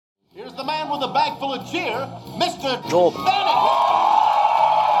Here's the man with a bag full of cheer, Mr. Joel Bennett.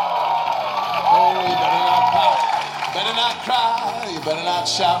 Hey, you better not pout, better not cry, you better not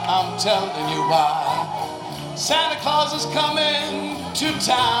shout, I'm telling you why. Santa Claus is coming to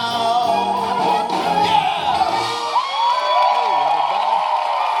town. Yeah! Hey, everybody.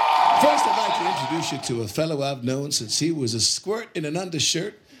 First, I'd like to introduce you to a fellow I've known since he was a squirt in an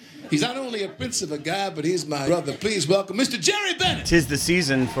undershirt. He's not only a prince of a guy, but he's my brother. Please welcome Mr. Jerry Bennett. 'Tis the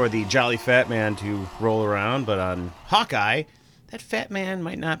season for the jolly fat man to roll around, but on Hawkeye, that fat man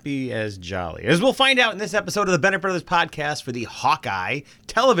might not be as jolly. As we'll find out in this episode of the Bennett Brothers podcast for the Hawkeye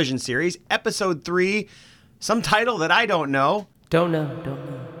television series, episode 3, some title that I don't know. Don't know.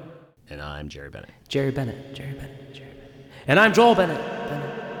 And I'm Jerry Bennett. Jerry Bennett. And I'm Joel Bennett.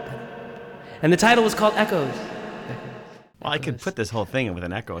 And the title was called Echoes. Well, I could put this whole thing in with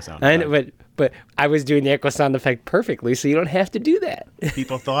an echo sound I effect. know, but I was doing the echo sound effect perfectly, so you don't have to do that.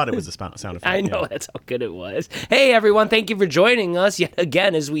 People thought it was a sound effect. I know, yeah. that's how good it was. Hey, everyone, thank you for joining us yet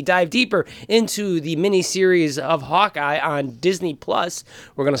again as we dive deeper into the mini-series of Hawkeye on Disney+.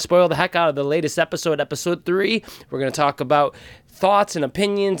 We're going to spoil the heck out of the latest episode, episode 3. We're going to talk about thoughts and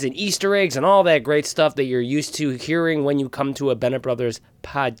opinions and Easter eggs and all that great stuff that you're used to hearing when you come to a Bennett Brothers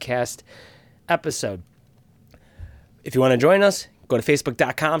podcast episode. If you want to join us, go to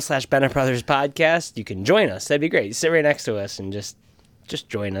facebook.com/Bennett Brothers Podcast. You can join us. That'd be great. Sit right next to us and just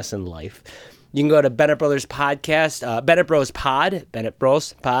join us in life. You can go to Bennett Brothers Podcast, Bennett Bros Pod, Bennett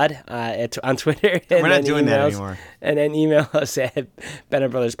Bros Pod on Twitter. We're not doing that anymore. And then email us at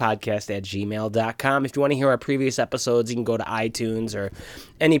BennettBrothersPodcast@gmail.com. If you want to hear our previous episodes, you can go to iTunes or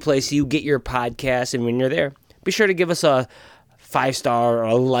any place you get your podcast. And when you're there, be sure to give us a 5-star or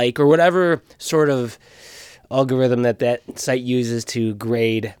a like or whatever sort of algorithm that site uses to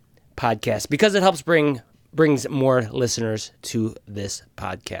grade podcasts, because it helps brings more listeners to this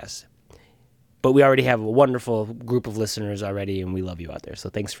podcast. But we already have a wonderful group of listeners already, and we love you out there. So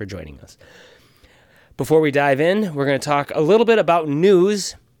thanks for joining us. Before we dive in, we're going to talk a little bit about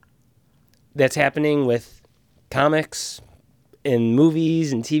news that's happening with comics and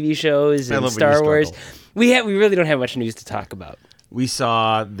movies and TV shows and Star Wars. We really don't have much news to talk about. We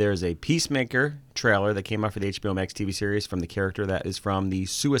saw there's a Peacemaker trailer that came out for the HBO Max TV series from the character that is from the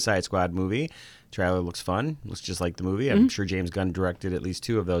Suicide Squad movie. Trailer looks fun. Looks just like the movie. I'm sure James Gunn directed at least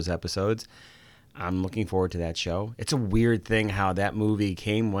 2 of those episodes. I'm looking forward to that show. It's a weird thing how that movie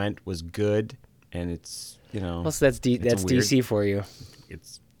went, was good, and it's, Well, so that's DC for you.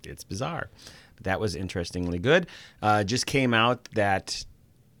 It's bizarre. But that was interestingly good. Just came out that...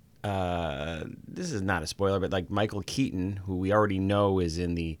 this is not a spoiler, but like Michael Keaton, who we already know is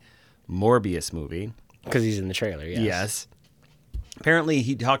in the Morbius movie. Because he's in the trailer, yes. Yes. Apparently,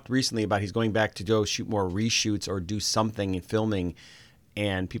 he talked recently about he's going back to go shoot more reshoots or do something in filming,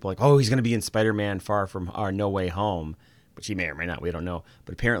 and people are like, oh, he's going to be in Spider-Man Far From No Way Home, which he may or may not, we don't know.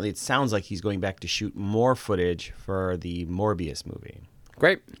 But apparently it sounds like he's going back to shoot more footage for the Morbius movie.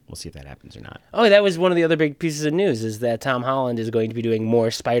 Great. We'll see if that happens or not. Oh, that was one of the other big pieces of news, is that Tom Holland is going to be doing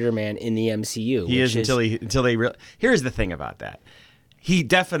more Spider-Man in the MCU. He is until they Here's the thing about that. He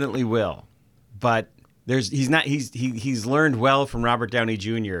definitely will, but he's learned well from Robert Downey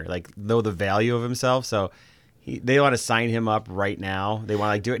Jr. Know the value of himself, so they want to sign him up right now. They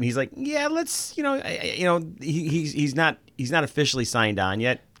want to do it, and he's like, yeah, let's he's not officially signed on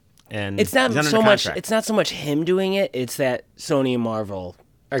yet. And it's not so much. Contract. It's not so much him doing it. It's that Sony and Marvel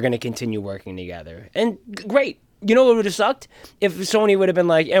are going to continue working together. And great. You know what would have sucked? If Sony would have been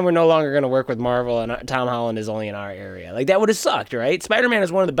like, and we're no longer going to work with Marvel, and Tom Holland is only in our area. That would have sucked, right? Spider-Man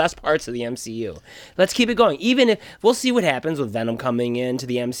is one of the best parts of the MCU. Let's keep it going. Even if we'll see what happens with Venom coming into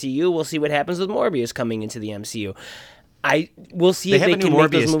the MCU. We'll see what happens with Morbius coming into the MCU. We'll see if they can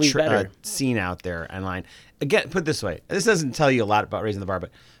make those movies better. Scene out there online. Again, put it this way. This doesn't tell you a lot about Raising the Bar,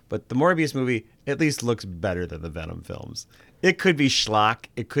 but the Morbius movie at least looks better than the Venom films. It could be schlock.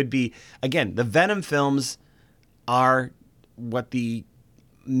 It could be, again, the Venom films are what the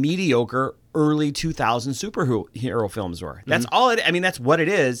mediocre early 2000 superhero films were. That's all it, that's what it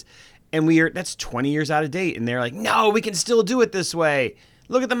is. And that's 20 years out of date. And they're like, no, we can still do it this way.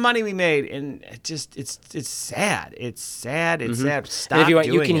 Look at the money we made. And it's sad. It's sad. It's sad. Stop and if you want,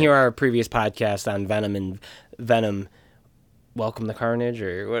 doing you can it. hear our previous podcast on Venom and Venom Welcome the Carnage,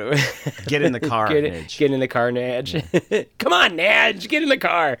 or what? Get in the Carnage. Get in the Carnage. Yeah. Come on, Nage, get in the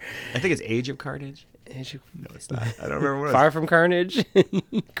car. I think it's Age of Carnage. No, it's not. I don't remember what it is. Far From Carnage.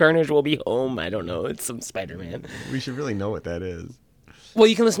 Carnage will be home. I don't know. It's some Spider-Man. We should really know what that is. Well,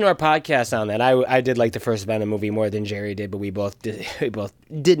 you can listen to our podcast on that. I did like the first Venom movie more than Jerry did, but we both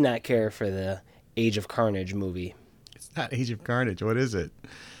did not care for the Age of Carnage movie. It's not Age of Carnage. What is it?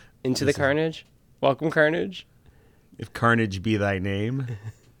 Into the Carnage? Welcome, Carnage? If Carnage be thy name.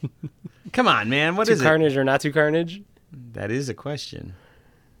 Come on, man. What To is Carnage or not to Carnage? it? That is a question.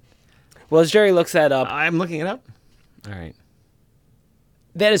 Well, as Jerry looks that up, I'm looking it up. All right.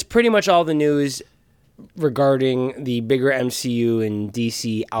 that is pretty much all the news regarding the bigger MCU and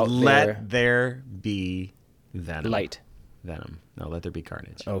DC out there. Let there be Venom. Light. Venom. No, let there be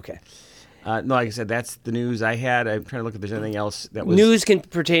Carnage. Okay. No, like I said, that's the news I had. I'm trying to look if there's anything else that was... News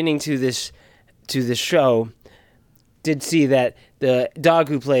pertaining to this show did see that the dog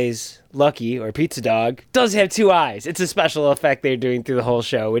who plays Lucky, or Pizza Dog, does have two eyes. It's a special effect they're doing through the whole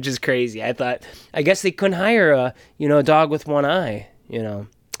show, which is crazy. I guess they couldn't hire a dog with one eye,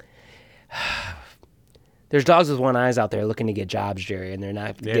 There's dogs with one eyes out there looking to get jobs, Jerry, and they're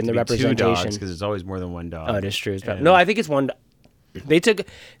not They getting the have to be representation. 2 dogs because there's always more than one dog. Oh, it is true. And- No, I think it's one. They took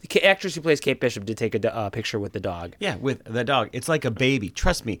the actress who plays Kate Bishop did take a picture with the dog. Yeah, with the dog. It's like a baby.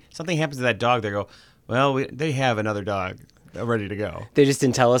 Trust me. Something happens to that dog, they go, well, they have another dog ready to go. They just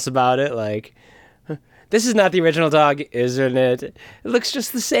didn't tell us about it. Like, this is not the original dog, isn't it? It looks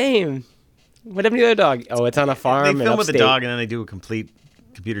just the same. What happened to the other dog? Oh, it's on a farm. They in film with the upstate. dog, and then they do a complete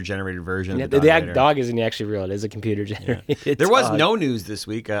computer-generated version Yeah, of the dog. the later. dog isn't actually real. It is a computer generated. There was dog. no news this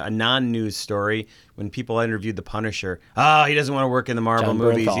week, a non-news story when people interviewed the Punisher. Oh, he doesn't want to work in the Marvel John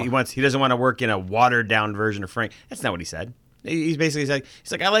movies. Bernthal. He doesn't want to work in a watered-down version of Frank. That's not what he said. He's basically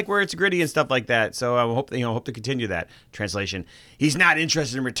like, I like where it's gritty and stuff like that. So I hope to continue that. Translation: he's not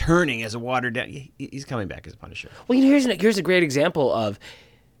interested in returning as a watered down. He's coming back as a Punisher. Well, here's a great example of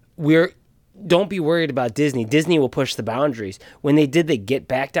don't be worried about Disney. Disney will push the boundaries. When they did the Get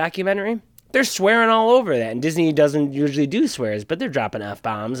Back documentary, they're swearing all over that. And Disney doesn't usually do swears, but they're dropping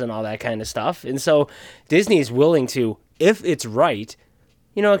F-bombs and all that kind of stuff. And so Disney is willing to, if it's right,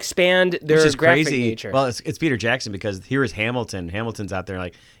 expand their Which is graphic crazy. nature. Well, it's Peter Jackson, because here is Hamilton. Hamilton's out there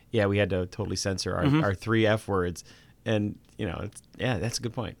like, yeah, we had to totally censor our 3 F words. And, that's a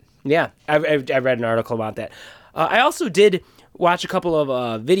good point. Yeah, I read an article about that. I also did watch a couple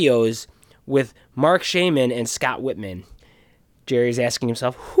of videos with Mark Shaman and Scott Whitman. Jerry's asking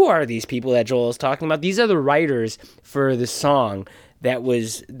himself, who are these people that Joel is talking about? These are the writers for the song that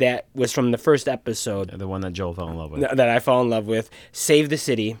was from the first episode The one that Joel fell in love with. that I fell in love with, Save the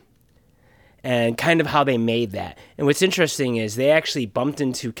City, and kind of how they made that. And what's interesting is they actually bumped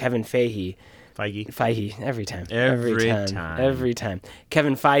into Kevin Feige. Every time. Every time.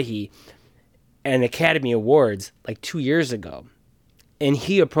 Kevin Feige at Academy Awards like 2 years ago. And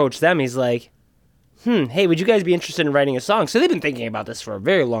he approached them. He's like, hey, would you guys be interested in writing a song? So they've been thinking about this for a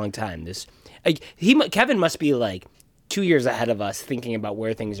very long time. Kevin must be like 2 years ahead of us thinking about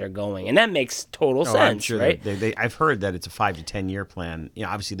where things are going. And that makes total sense, I'm sure right? I've heard that it's a 5 to 10 year plan.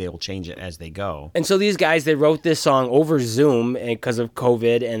 Obviously they will change it as they go. And so these guys, they wrote this song over Zoom because of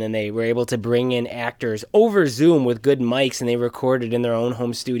COVID, and then they were able to bring in actors over Zoom with good mics, and they recorded in their own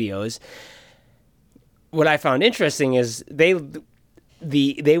home studios. What I found interesting is they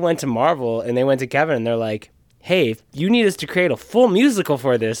went to Marvel, and they went to Kevin, and they're like, hey, if you need us to create a full musical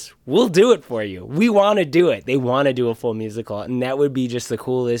for this, we'll do it for you. We want to do it. They want to do a full musical, and that would be just the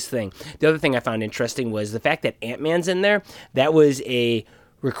coolest thing. The other thing I found interesting was the fact that Ant-Man's in there. That was a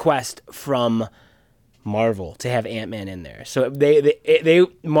request from Marvel to have Ant-Man in there. So they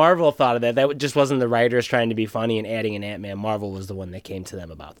Marvel thought of that. That just wasn't the writers trying to be funny and adding an Ant-Man. Marvel was the one that came to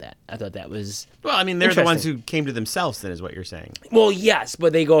them about that. I thought that was Well, they're the ones interesting. who came to themselves, then, is what you're saying. Well, yes,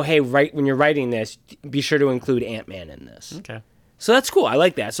 but they go, hey, when you're writing this, be sure to include Ant-Man in this. Okay. So that's cool. I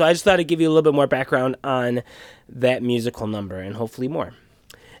like that. So I just thought I'd give you a little bit more background on that musical number, and hopefully more.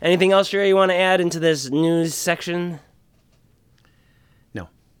 Anything else, Jerry, you want to add into this news section? No.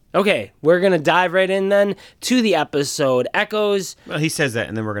 Okay, we're going to dive right in then to the episode Echoes. Well, he says that,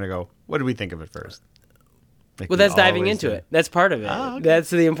 and then we're going to go, what did we think of it first? Like Well, we that's diving always into do. it. That's part of it. Oh, okay. That's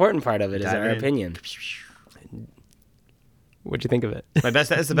the important part of it, is Dive our in. opinion. What'd you think of it?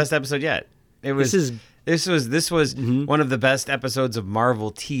 That's the best episode yet. It was. This was one of the best episodes of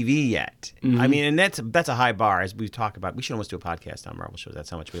Marvel TV yet. And that's a high bar, as we talk about. We should almost do a podcast on Marvel shows. That's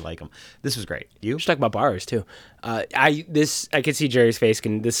how much we like them. This was great. You? We should talk about bars too. I can see Jerry's face,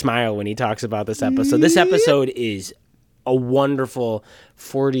 the smile when he talks about this episode. This episode is a wonderful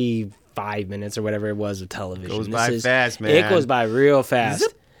 45 minutes or whatever it was of television. Goes by fast, man. It goes by real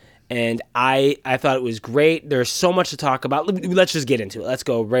fast. And I thought it was great. There's so much to talk about. Let's just get into it. Let's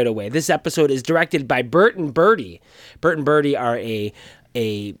go right away. This episode is directed by Bert and Bertie. Bert and Bertie are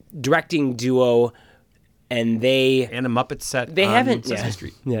a directing duo and a Muppet set. They on haven't. Sesame Yeah,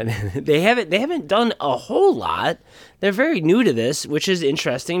 Street. yeah, they haven't done a whole lot. They're very new to this, which is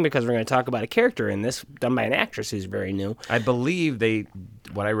interesting because we're going to talk about a character in this done by an actress who's very new. I believe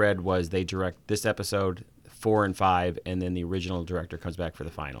what I read was they direct this episode 4 and 5, and then the original director comes back for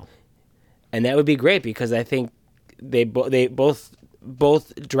the final. And that would be great because I think they both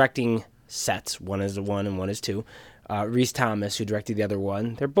directing sets. One is 1 and 1 is 2. Rhys Thomas, who directed the other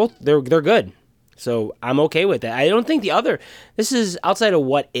one, they're good. So I'm okay with that. I don't think this is outside of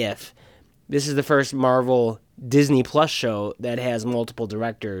What If. This is the first Marvel Disney Plus show that has multiple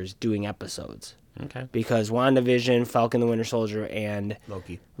directors doing episodes. Okay. Because WandaVision, Falcon the Winter Soldier, and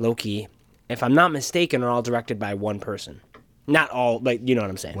Loki, if I'm not mistaken, are all directed by one person. Not all, but you know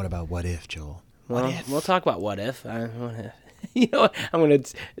what I'm saying. What about What If, Joel? Well, we'll talk about What If. You know what? I'm going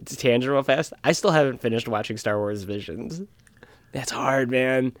to tangent real fast. I still haven't finished watching Star Wars Visions. That's hard,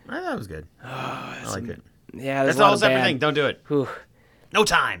 man. I thought it was good. I like it. Yeah, That's all everything. Don't do it. Whew. No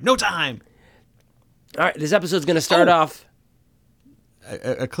time. All right, this episode's going to start off.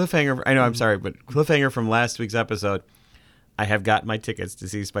 A cliffhanger. I know, I'm sorry, but cliffhanger from last week's episode. I have got my tickets to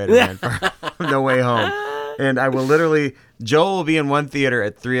see Spider-Man from No Way Home. And I will literally, Joel will be in one theater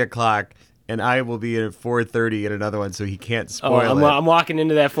at 3 o'clock, and I will be at 4:30 at another one, so he can't spoil it. I'm walking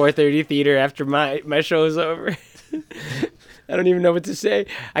into that 4:30 theater after my show's over. I don't even know what to say.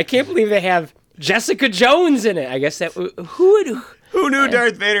 I can't believe they have Jessica Jones in it. I guess that Who knew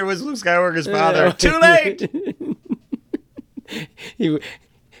Darth Vader was Luke Skywalker's father? Too late!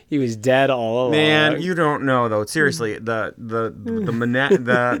 He was dead all along. Man, you don't know though. Seriously,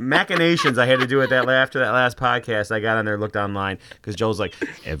 the machinations I had to do after that last podcast. I got on there, looked online because Joel's like,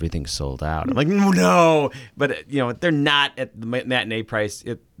 everything's sold out. I'm like, no, but they're not at the matinee price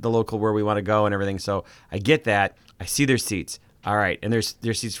at the local where we want to go and everything. So I get that. I see their seats. All right, and there's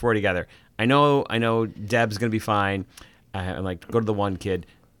seats 4 together. I know. Deb's gonna be fine. I'm like, go to the one kid.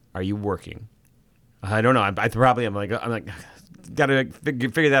 Are you working? I don't know. I'm like. Got to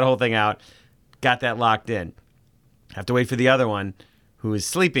figure that whole thing out. Got that locked in. Have to wait for the other one who is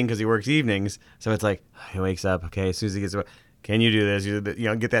sleeping because he works evenings. So it's like, he wakes up. Okay, as soon as he gets up, can you do this?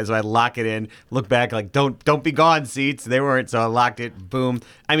 Get that. So I lock it in. Look back, like, don't be gone, seats. They weren't, so I locked it. Boom.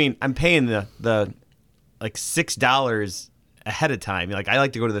 I mean, I'm paying the like $6 ahead of time. Like, I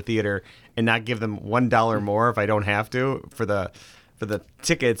like to go to the theater and not give them $1 more if I don't have to for the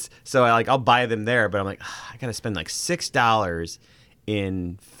tickets, so I'll buy them there, but I'm like, I gotta spend like $6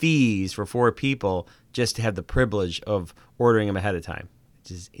 in fees for 4 people just to have the privilege of ordering them ahead of time, which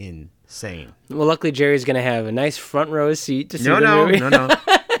is insane. Well, luckily Jerry's gonna have a nice front row seat to see the movie. No.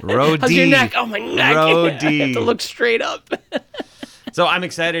 Row D. How's your neck? Oh, my neck. Row I D. have to look straight up. So I'm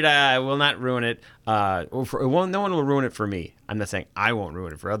excited. I will not ruin it. No one will ruin it for me. I'm not saying I won't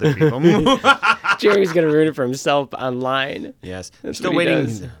ruin it for other people. Jerry's going to ruin it for himself online. Yes. That's Still what he waiting.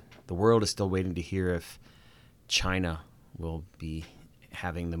 does. The world is still waiting to hear if China will be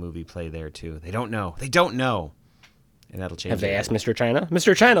having the movie play there too. They don't know. And that'll change. Have they asked Mr. China?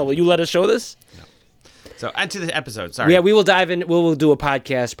 Mr. China, will you let us show this? No. So onto the episode. Sorry. Yeah, we will dive in. We'll do a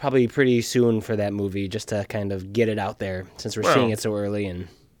podcast probably pretty soon for that movie just to kind of get it out there since we're seeing it so early, and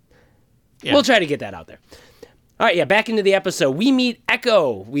we'll try to get that out there. All right, back into the episode. We meet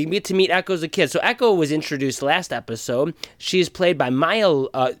Echo. We get to meet Echo as a kid. So Echo was introduced last episode. She is played by Maya.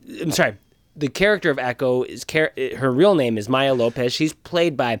 The character of Echo her real name is Maya Lopez. She's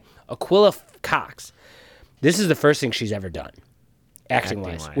played by Aquila Cox. This is the first thing she's ever done,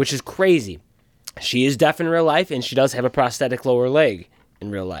 acting-wise, which is crazy. She is deaf in real life, and she does have a prosthetic lower leg in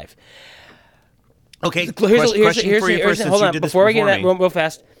real life. Okay, Here's question for you first. Hold on, before I get that real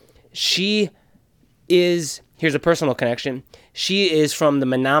fast. She is, here's a personal connection. She is from the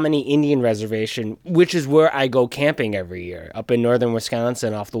Menominee Indian Reservation, which is where I go camping every year, up in northern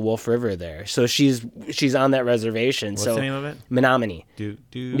Wisconsin off the Wolf River there. So she's on that reservation. What's the name of it? Menominee.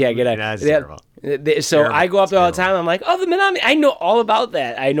 Yeah, get it. That's terrible. So terrible. I go up there all the time. I'm like, the Menominee. I know all about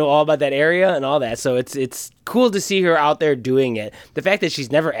that. I know all about that area and all that. So it's cool to see her out there doing it. The fact that she's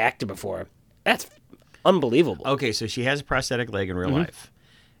never acted before, that's unbelievable. Okay, so she has a prosthetic leg in real life.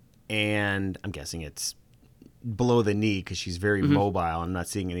 And I'm guessing it's below the knee because she's very mobile. I'm not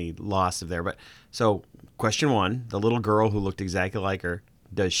seeing any loss of there. But so question 1, the little girl who looked exactly like her,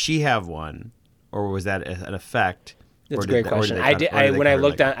 does she have one, or was that an effect? That's a great question. When I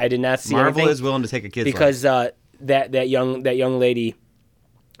looked on, I did not see Marvel anything is willing to take a kid's because that young lady,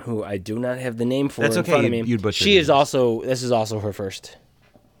 who I do not have the name for That's in okay, front of me. you'd butcher She it. is also. This is also her first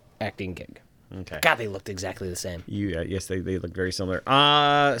acting gig. Okay. God, they looked exactly the same. Yes, they look very similar.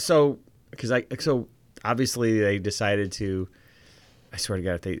 So obviously they decided to I swear to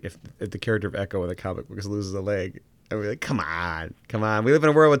God, if the character of Echo in the comic books loses a leg, I'd be like, come on. We live in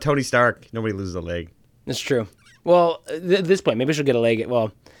a world with Tony Stark. Nobody loses a leg. That's true. Well, at this point, maybe she'll get a leg.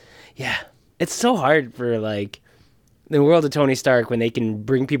 Well, yeah. It's so hard for, like, the world of Tony Stark when they can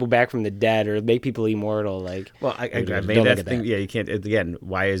bring people back from the dead or make people immortal. Like, well, I made don't that look at thing. that. Yeah, you can't. Again,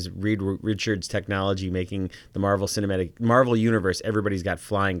 why is Reed Richards' technology making the Marvel universe? Everybody's got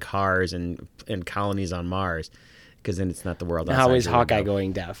flying cars and colonies on Mars. Because then it's not the world. How is Hawkeye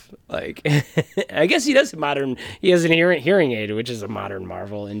going deaf? Like, I guess he does He has an hearing aid, which is a modern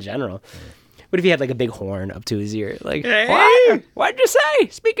Marvel in general. What if he had like a big horn up to his ear? Like, hey! what? What'd you say?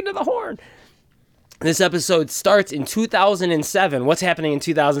 Speaking to the horn. This episode starts in 2007. What's happening in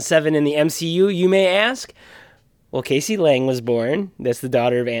 2007 in the MCU, you may ask? Well, Casey Lang was born. That's the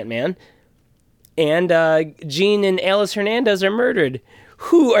daughter of Ant-Man. And Jean and Alice Hernandez are murdered.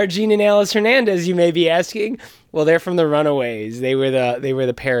 Who are Jean and Alice Hernandez, you may be asking? Well, they're from the Runaways. They were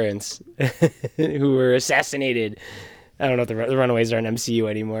the parents who were assassinated. I don't know if the Runaways aren't MCU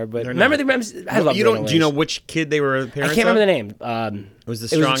anymore, but remember the MCU? I love the Runaways. Do you know which kid they were the parents I can't remember of? the name. It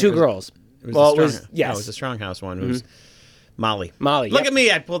was it was the two girls. It was the yes. Stronghouse one. It was Molly. Molly. Look at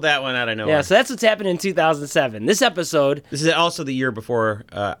me. I pulled that one out of nowhere. Yeah, so that's what's happened in 2007. This episode. This is also the year before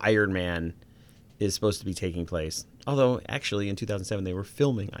Iron Man is supposed to be taking place. Although, actually, in 2007, they were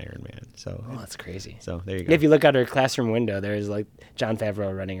filming Iron Man. So, oh, that's crazy. So, there you go. If you look out our classroom window, there's like Jon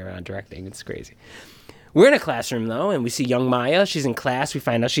Favreau running around directing. It's crazy. We're in a classroom, though, and we see young Maya. She's in class. We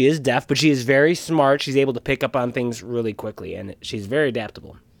find out she is deaf, but she is very smart. She's able to pick up on things really quickly, and she's very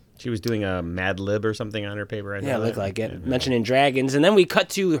adaptable. She was doing a Mad Lib or something on her paper. Yeah, it looked like it. Yeah. Mentioning dragons. And then we cut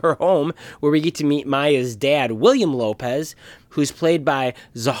to her home, where we get to meet Maya's dad, William Lopez, who's played by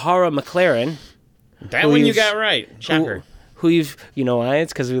Zahara McLaren. That one you got right. Shocker. Who you've, you know why?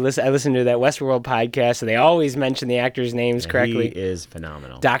 It's because I listened to that Westworld podcast, and they always mention the actors' names correctly. He is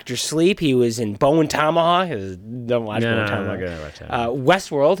phenomenal. Dr. Sleep, he was in Bone Tomahawk. Don't watch Bone Tomahawk. I'm not going to watch that.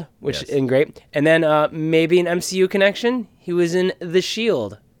 Westworld, which is great. And then maybe an MCU connection, he was in The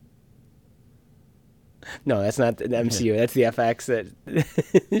Shield. No, that's not the MCU. That's the FX.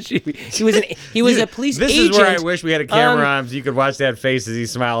 He was a police agent. This is where I wish we had a camera on so you could watch that face as he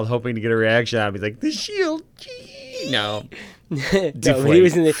smiled, hoping to get a reaction out of him. He's like, The Shield. No. No,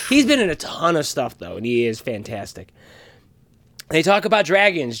 he's been in a ton of stuff, though, and he is fantastic. They talk about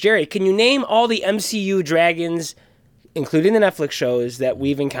dragons. Jerry, can you name all the MCU dragons, including the Netflix shows, that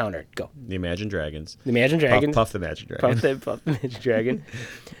we've encountered? Go. The Imagine Dragons. The Imagine Dragon. Puff the Magic Dragon. Puff the Magic Dragon.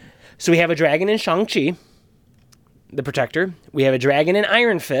 So we have a dragon in Shang-Chi, the Protector. We have a dragon in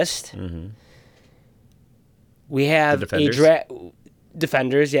Iron Fist. Mm-hmm. We have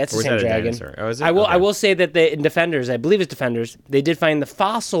Defenders, yeah, it's the same dragon. I will say that in Defenders, I believe it's Defenders, they did find the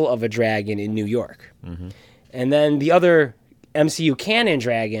fossil of a dragon in New York. Mm-hmm. And then the other MCU canon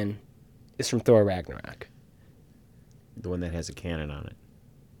dragon is from Thor Ragnarok. The one that has a cannon on it.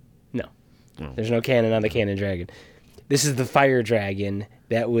 No. Oh. There's no cannon on the canon dragon. This is the fire dragon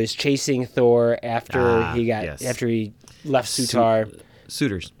that was chasing Thor after he left Suitor.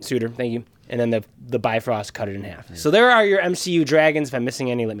 Suitor, thank you. And then the Bifrost cut it in half. Yeah. So there are your MCU dragons. If I'm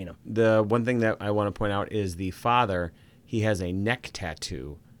missing any, let me know. The one thing that I want to point out is the father. He has a neck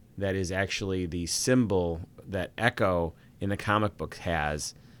tattoo that is actually the symbol that Echo in the comic book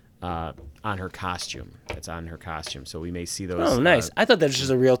has on her costume. That's on her costume. So we may see those. Oh, nice. I thought that was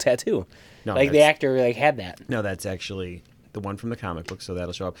just a real tattoo. No, like the actor had that. No, that's actually the one from the comic book. So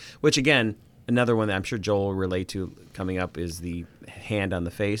that'll show up. Which again, another one that I'm sure Joel will relate to coming up is the hand on the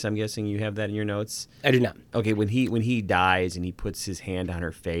face. I'm guessing you have that in your notes. I do not. Okay, when he dies and he puts his hand on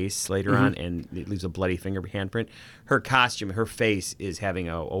her face later on and it leaves a bloody finger handprint, her costume, her face is having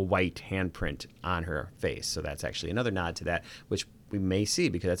a white handprint on her face. So that's actually another nod to that, which we may see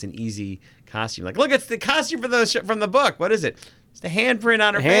because that's an easy costume. Like, look, it's the costume from the book. What is it? It's the handprint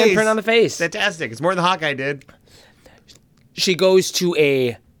on her face. Handprint on the face. Fantastic. It's more than Hawkeye did. She goes to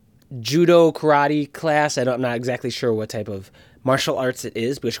a judo karate class. I'm not exactly sure what type of martial arts it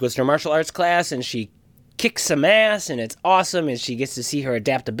is, but she goes to her martial arts class and she kicks some ass and it's awesome, and she gets to see her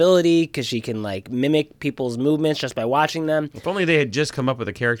adaptability because she can like mimic people's movements just by watching them. If only they had just come up with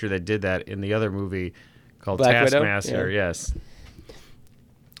a character that did that in the other movie called Black Taskmaster. Widow? Yeah. Yes.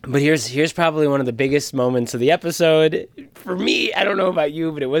 But here's probably one of the biggest moments of the episode. For me, I don't know about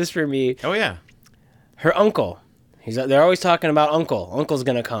you, but it was for me. Oh, yeah. Her uncle. They're always talking about Uncle. Uncle's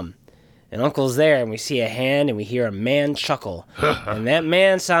going to come. And Uncle's there, and we see a hand, and we hear a man chuckle. And that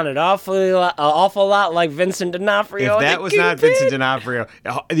man sounded an awful lot like Vincent D'Onofrio. If that was not Vincent D'Onofrio,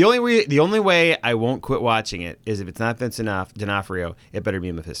 the only way I won't quit watching it is if it's not Vincent D'Onofrio, it better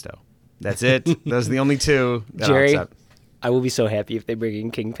be Mephisto. That's it. Those are the only two that Jerry, I'll accept. I will be so happy if they bring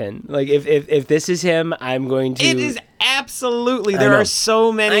in Kingpin. Like if this is him, I'm going to. It is absolutely. There are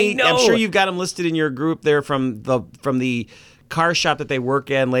so many. I know. I'm sure you've got them listed in your group there from the car shop that they work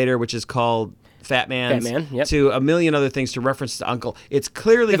in later, which is called Fat Man's, Fat Man, yep. to a million other things to reference to Uncle. It's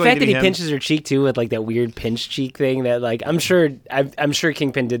clearly The going fact to that be he him. pinches her cheek too with like that weird pinch cheek thing that like I'm sure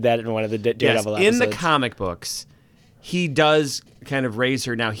Kingpin did that in one of the Daredevil in episodes. the comic books, he does kind of raise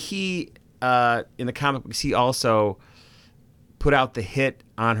her. Now he in the comic books he also put out the hit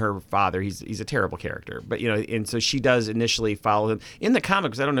on her father. He's a terrible character, but and so she does initially follow him in the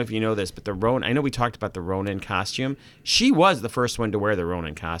comics. I don't know if you know this, but the Ronin. I know we talked about the Ronin costume. She was the first one to wear the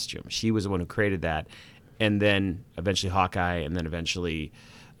Ronin costume. She was the one who created that, and then eventually Hawkeye, and then eventually,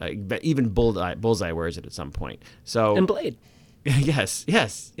 but even Bullseye wears it at some point. So and Blade. yes.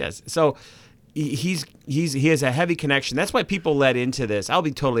 So he has a heavy connection. That's why people led into this. I'll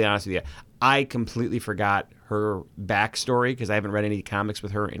be totally honest with you. I completely forgot her backstory because I haven't read any comics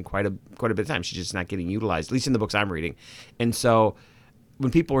with her in quite a bit of time. She's just not getting utilized, at least in the books I'm reading. And so when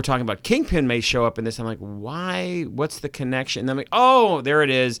people were talking about Kingpin may show up in this, I'm like, why? What's the connection? And I'm like, oh, there it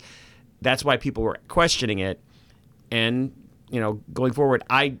is. That's why people were questioning it. And going forward,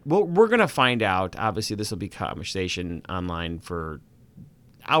 we're gonna find out. Obviously, this will be conversation online for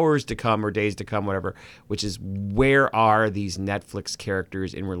hours to come or days to come, whatever, which is where are these Netflix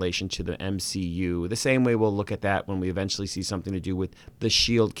characters in relation to the MCU? The same way we'll look at that when we eventually see something to do with the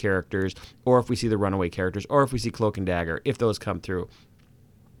S.H.I.E.L.D. characters, or if we see the Runaway characters, or if we see Cloak and Dagger, if those come through.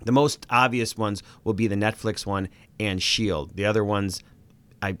 The most obvious ones will be the Netflix one and S.H.I.E.L.D. The other ones,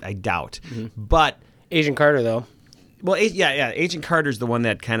 I doubt. Mm-hmm. But Agent Carter, though. Well, yeah. Agent Carter's the one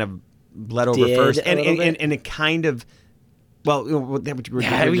that kind of bled over first. And it kind of... Well,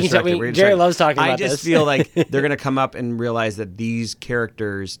 Jerry loves talking about this. I just feel like they're going to come up and realize that these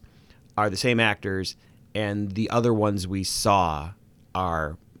characters are the same actors, and the other ones we saw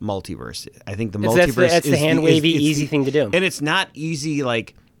are multiverse. I think the multiverse that's the hand-wavy, easy thing to do. And it's not easy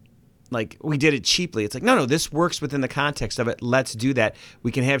like we did it cheaply. It's like, no, this works within the context of it. Let's do that.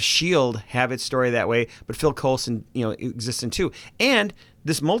 We can have S.H.I.E.L.D. have its story that way, but Phil Coulson, exists in too. And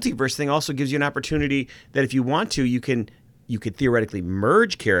this multiverse thing also gives you an opportunity that if you want to, you could theoretically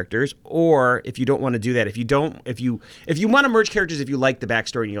merge characters, or if you don't want to do that, if you want to merge characters, if you like the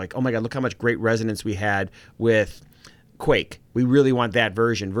backstory and you're like, oh my God, look how much great resonance we had with Quake. We really want that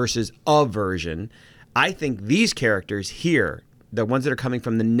version versus a version. I think these characters here, the ones that are coming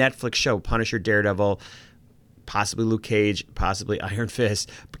from the Netflix show, Punisher, Daredevil, possibly Luke Cage, possibly Iron Fist,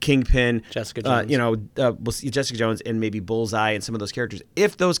 Kingpin, Jessica Jones. We'll see Jessica Jones and maybe Bullseye and some of those characters.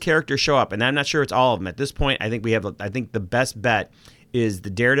 If those characters show up, and I'm not sure it's all of them at this point, I think the best bet is the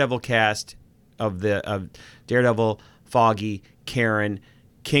Daredevil cast of Daredevil, Foggy, Karen,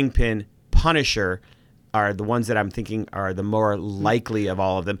 Kingpin, Punisher are the ones that I'm thinking are the more likely of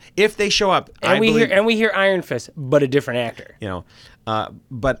all of them. If they show up, we hear Iron Fist, but a different actor.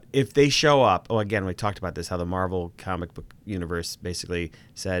 But if they show up, again, we talked about this, how the Marvel comic book universe basically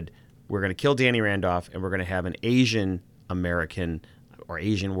said, we're going to kill Danny Randolph and we're going to have an Asian American or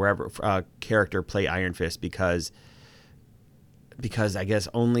Asian wherever character play Iron Fist because I guess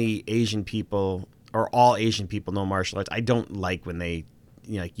only Asian people or all Asian people know martial arts. I don't like when they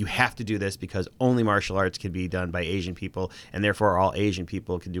you have to do this because only martial arts can be done by Asian people, and therefore all Asian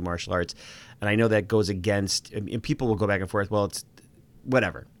people can do martial arts. And I know that goes against, and people will go back and forth, well, it's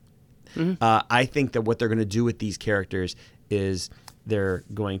whatever. Mm-hmm. I think that what they're going to do with these characters is they're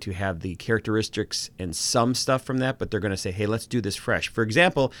going to have the characteristics and some stuff from that, but they're going to say, hey, let's do this fresh. For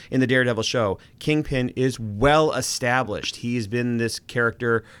example, in the Daredevil show, Kingpin is well established. He's been this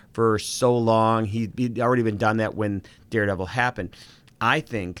character for so long. He'd already been done that when Daredevil happened. I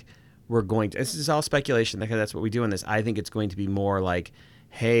think we're going to, this is all speculation because that's what we do in this. I think it's going to be more like,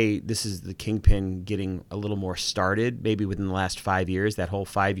 hey, this is the Kingpin getting a little more started, maybe within the last 5 years, that whole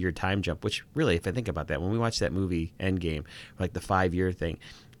 5-year time jump, which really, if I think about that, when we watched that movie, Endgame, like the 5-year thing,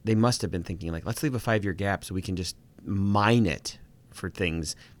 they must have been thinking like, let's leave a 5-year gap so we can just mine it for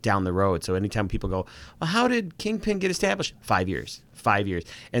things down the road. So anytime people go, well, how did Kingpin get established? 5 years.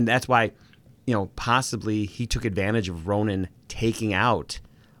 And that's why, possibly he took advantage of Ronin taking out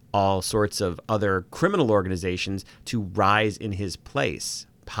all sorts of other criminal organizations to rise in his place,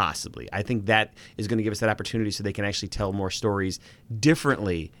 possibly. I think that is going to give us that opportunity so they can actually tell more stories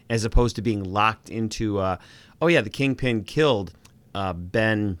differently as opposed to being locked into, the Kingpin killed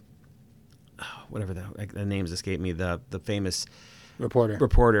Ben, whatever the names escape me, the famous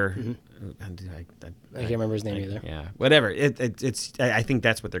reporter. Mm-hmm. I can't remember his name either. Yeah, whatever. I think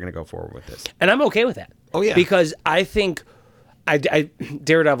that's what they're going to go forward with this. And I'm okay with that. Oh, yeah. Because I think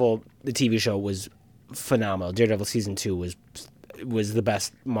Daredevil, the TV show, was phenomenal. Daredevil season 2 was the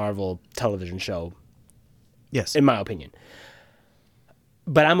best Marvel television show, Yes. in my opinion.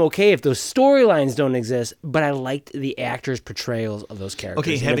 But I'm okay if those storylines don't exist, but I liked the actors' portrayals of those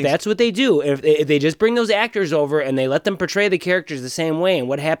characters. Okay, And if that's what they do, if they just bring those actors over and they let them portray the characters the same way, and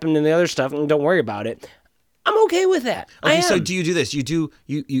what happened in the other stuff, and don't worry about it, I'm okay with that. I Okay, am. so do you do this?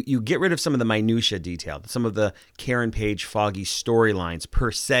 You get rid of some of the minutia detail, some of the Karen Page foggy storylines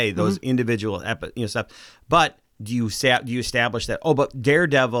per se, those individual stuff. But do you establish that? Oh, but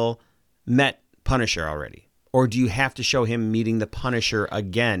Daredevil met Punisher already. Or do you have to show him meeting the Punisher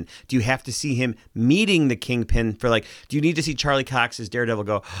again? Do you have to see him meeting the Kingpin do you need to see Charlie Cox's Daredevil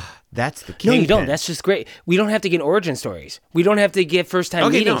go, that's the Kingpin? No, you don't. That's just great. We don't have to get origin stories. We don't have to get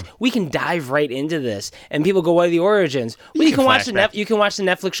first-time meetings. No. We can dive right into this. And people go, what are the origins? Well, you can watch you can watch the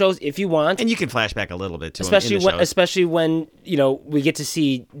Netflix shows if you want. And you can flashback a little bit to Especially when we get to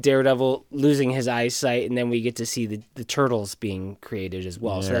see Daredevil losing his eyesight, and then we get to see the turtles being created as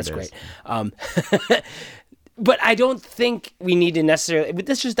well. So that's great. But I don't think we need to necessarily... But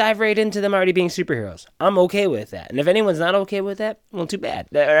let's just dive right into them already being superheroes. I'm okay with that. And if anyone's not okay with that, well, too bad.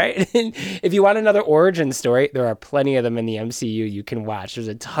 All right? If you want another origin story, there are plenty of them in the MCU you can watch. There's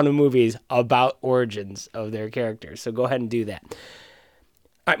a ton of movies about origins of their characters. So go ahead and do that. All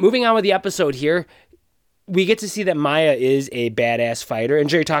right, moving on with the episode here. We get to see that Maya is a badass fighter. And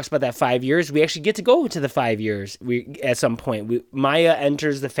Jerry talks about that 5 years. We actually get to go to the 5 years at some point. Maya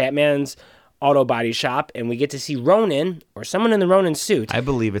enters the Fat Man's auto body shop, and we get to see Ronin or someone in the Ronin suit. I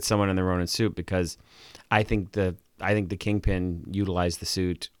believe it's someone in the Ronin suit because I think the Kingpin utilized the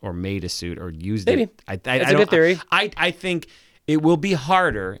suit or made a suit or used Maybe. it. That's a good theory. I think it will be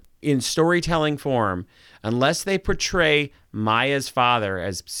harder in storytelling form unless they portray Maya's father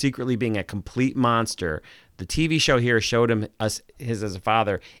as secretly being a complete monster. The TV show here showed us his as a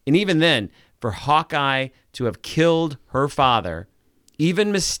father, and even then, for Hawkeye to have killed her father,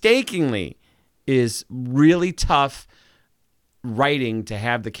 even mistakenly, is really tough writing to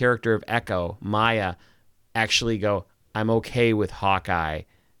have the character of Echo, Maya, actually go, I'm okay with Hawkeye.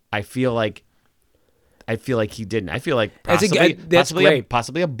 I feel like he didn't. I feel like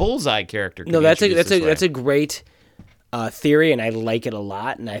possibly a Bullseye character. No, that's a great theory, and I like it a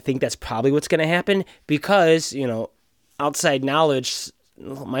lot, and I think that's probably what's going to happen because, outside knowledge,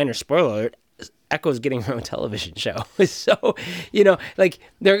 minor spoiler alert, Echo's getting her own television show. So,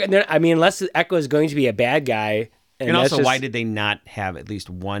 unless Echo is going to be a bad guy. And also, why did they not have at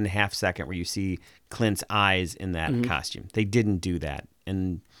least 1/2 second where you see Clint's eyes in that costume? They didn't do that.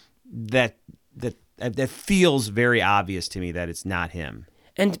 And that feels very obvious to me that it's not him.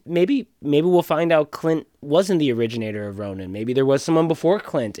 And maybe we'll find out Clint wasn't the originator of Ronin. Maybe there was someone before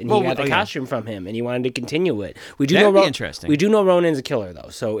Clint, and he got the costume from him, and he wanted to continue it. That'd be interesting. We do know Ronin's a killer, though,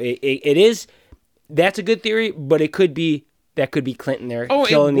 so it is. That's a good theory, but it could be Clint in there. Oh,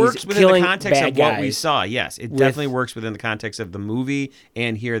 killing it works within the context of what we guys. saw. Yes, it definitely works within the context of the movie,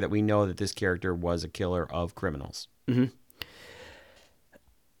 and here that we know that this character was a killer of criminals. Mm-hmm.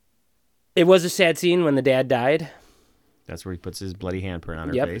 It was a sad scene when the dad died. That's where he puts his bloody handprint on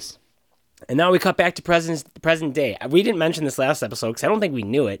her face. And now we cut back to present day. We didn't mention this last episode because I don't think we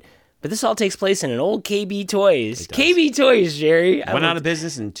knew it, but this all takes place in an old KB Toys. KB Toys, Jerry. Went out of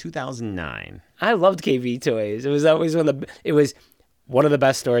business in 2009. I loved KB Toys. It was always one of the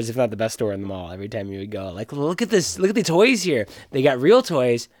best stores, if not the best store in the mall. Every time you would go, like, look at this, look at the toys here. They got real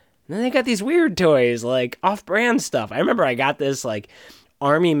toys, and then they got these weird toys, like off-brand stuff. I remember I got this like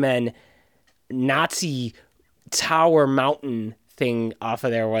Army Men Nazi Tower Mountain thing off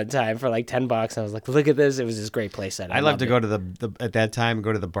of there one time for like $10. I was like, look at this. It was this great place set. I love to go to the at that time,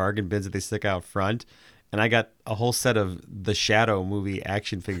 go to the bargain bins that they stick out front. And I got a whole set of the Shadow movie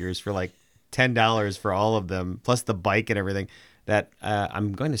action figures for like $10 for all of them, plus the bike and everything that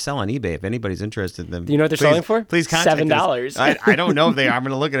I'm going to sell on eBay if anybody's interested in them. Do you know what they're selling for? Please contact $7. I don't know if they are. I'm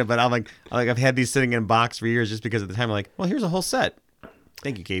going to look at it, but I'm like I've had these sitting in a box for years just because at the time I'm like, well, here's a whole set.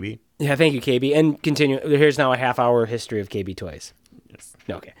 Thank you, KB. Yeah, thank you, KB. And continue. Here's now a half-hour history of KB Toys. Yes.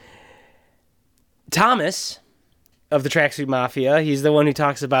 Okay. Thomas of the Tracksuit Mafia. He's the one who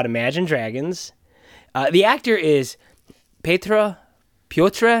talks about Imagine Dragons. The actor is Piotr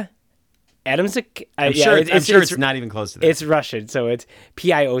Adamczyk. I'm sure it's not even close to that. It's Russian, so it's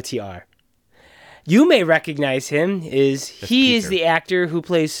Piotr. You may recognize him he is the actor who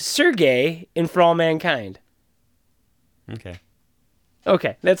plays Sergei in For All Mankind. Okay.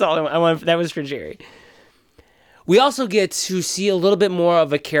 Okay, that's all I want. That was for Jerry. We also get to see a little bit more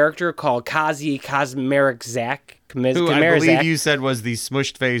of a character called Kazi Kazmarek Zach. Who I believe you said was the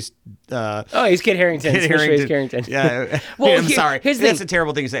smushed faced. Oh, he's Kit Harington. Kit Smushed-faced Harington. Carrington. Yeah. Well, I'm sorry. here's the That's thing. a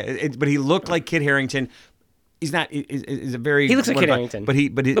terrible thing to say. But he looked like Kit Harington. He's not. He's a very. He looks like Kit Harington.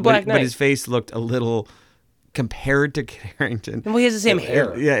 The Black Knight. But his face looked a little. Compared to Kit Harington. Well, he has the same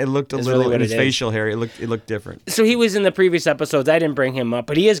hair. Yeah, it looked a Is little. really what His it is. facial hair. It looked different. So he was in the previous episodes. I didn't bring him up,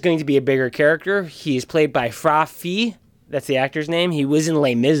 but he is going to be a bigger character. He's played by Fra Fee. That's the actor's name. He was in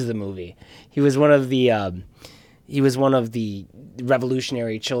Les Mis, the movie. He was one of the.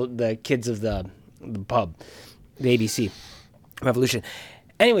 Revolutionary the kids of the pub, the ABC Revolution.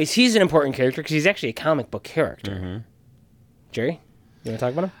 Anyways, he's an important character because he's actually a comic book character. Mm-hmm. Jerry, you want to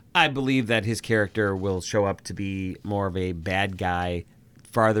talk about him? I believe that his character will show up to be more of a bad guy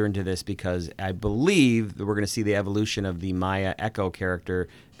farther into this because I believe that we're going to see the evolution of the Maya Echo character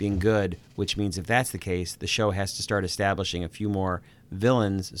being good, which means if that's the case, the show has to start establishing a few more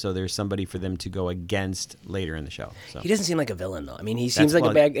villains so there's somebody for them to go against later in the show. So He doesn't seem like a villain though. I mean, he seems like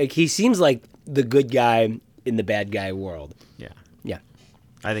well- a bad. Like, he seems like the good guy in the bad guy world. yeah, Yeah.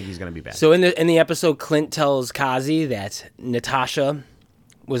 I think he's going to be bad. So in the episode, Clint tells Kazi that Natasha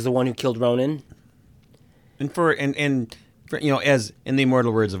was the one who killed Ronan. And for as in the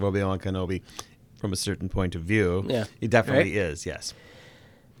immortal words of Obi-Wan Kenobi, from a certain point of view, Yeah. he definitely Right? is. Yes.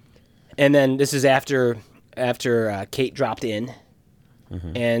 And then this is after Kate dropped in,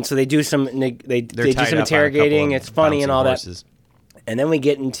 and so they do some they do tied some up on a interrogating. couple of It's funny and bouncing all horses. that. And then we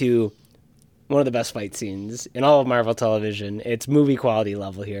get into one of the best fight scenes in all of Marvel television. It's movie quality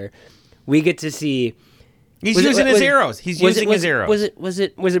level here. We get to see. He's Was it- using his was- arrows. He's was using it- his arrows. Was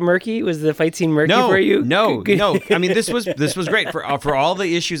it murky? Was the fight scene murky No, for you? no, Good- no. I mean, this was great for all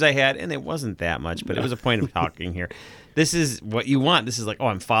the issues I had, and it wasn't that much, but it was a point of talking here. This is what you want. This is like, oh,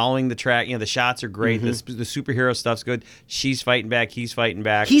 I'm following the track. You know, the shots are great. Mm-hmm. The superhero stuff's good. She's fighting back. He's fighting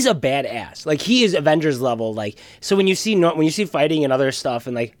back. He's a badass. Like he is Avengers level. Like so when you see fighting and other stuff,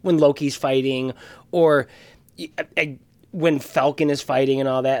 and like when Loki's fighting, or when Falcon is fighting and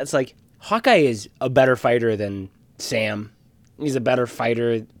all that, it's like Hawkeye is a better fighter than Sam. He's a better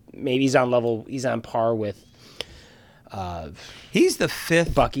fighter. Maybe he's on par with He's the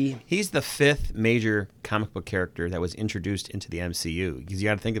fifth Bucky. He's the fifth major comic book character that was introduced into the MCU. Because you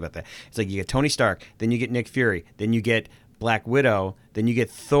got to think about that. It's like you get Tony Stark, then you get Nick Fury, then you get Black Widow, then you get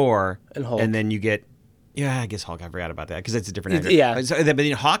Thor, And Hulk. then you get I guess Hulk. I forgot about that because it's a different actor. Yeah. But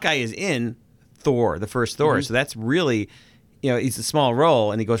then Hawkeye is in Thor, the first Thor. Mm-hmm. So that's really, he's a small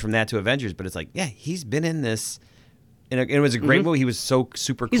role, and he goes from that to Avengers. But it's like, yeah, he's been in this. And it was a great movie. He was so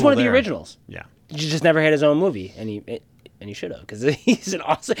super cool. Mm-hmm. He's one of the there. originals. Yeah. He just never had his own movie, and he should have, because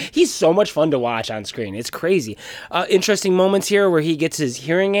he's so much fun to watch on screen. It's crazy. Interesting moments here where he gets his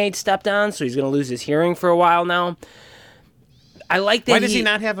hearing aid stepped on, so he's going to lose his hearing for a while now. I like that. Why does he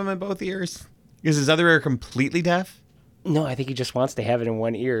not have them in both ears? Is his other ear completely deaf? No, I think he just wants to have it in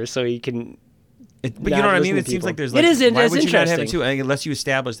one ear so he can. But not you know what I listen mean? to It seems people. like there's It like, is, it why is would you not have it interesting. too? Unless you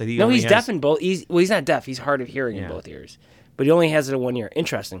establish that he No, only he's has, deaf in both. He's not deaf. He's hard of hearing in Yeah. both ears, but he only has it in one ear.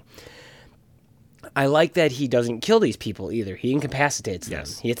 Interesting. I like that he doesn't kill these people either. He incapacitates them.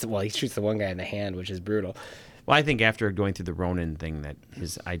 Yes. He shoots the one guy in the hand, which is brutal. Well, I think after going through the Ronin thing, that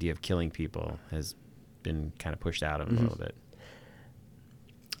his idea of killing people has been kind of pushed out of him a little bit.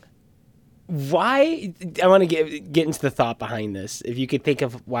 Why? I want to get into the thought behind this. If you could think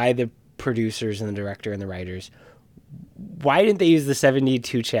of why the producers and the director and the writers, why didn't they use the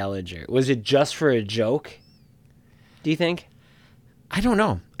 72 Challenger? Was it just for a joke? Do you think? I don't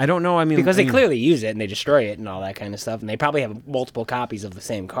know. I mean, Because they clearly use it and they destroy it and all that kind of stuff, and they probably have multiple copies of the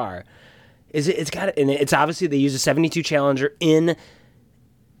same car. It's obviously they use a 72 Challenger in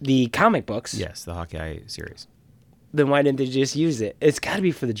the comic books. Yes, the Hawkeye series. Then why didn't they just use it? It's got to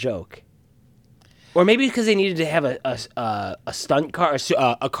be for the joke. Or maybe because they needed to have a stunt car,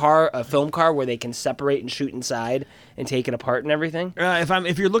 a film car where they can separate and shoot inside and take it apart and everything.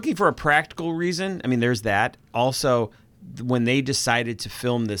 If you're looking for a practical reason, I mean, there's that. Also, when they decided to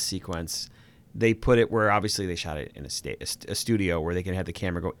film this sequence, they put it where obviously they shot it in a studio where they can have the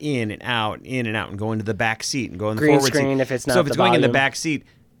camera go in and out, and go into the back seat and go in the Green forward screen seat. if it's not so if it's the going in the volume. back seat,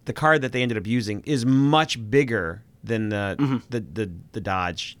 the car that they ended up using is much bigger than the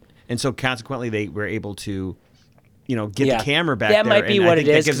Dodge, and so consequently they were able to, get Yeah. the camera back That there. might be and I what think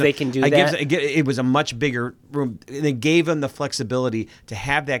it that is, gives 'cause them- they can do it gives- that. it was a much bigger room. They gave them the flexibility to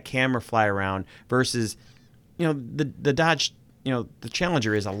have that camera fly around versus, the Dodge. The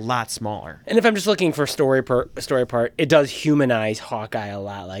Challenger is a lot smaller. And if I'm just looking for story part, it does humanize Hawkeye a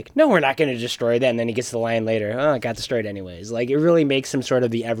lot. Like, no, we're not going to destroy that. And then he gets to the line later. Oh, it got destroyed anyways. Like, it really makes him sort of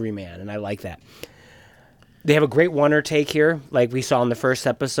the everyman, and I like that. They have a great one-er take here, like we saw in the first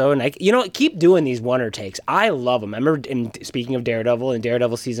episode. And keep doing these one-er takes. I love them. I remember, speaking of Daredevil, in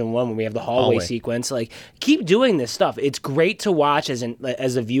Daredevil season 1, when we have the hallway sequence, like, keep doing this stuff. It's great to watch as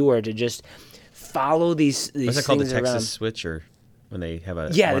a viewer, to just follow these What's it things called, the around. Texas Switcher? When they have a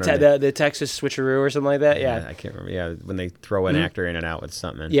the Texas switcheroo or something like that. Yeah, I can't remember. Yeah, when they throw an actor in and out with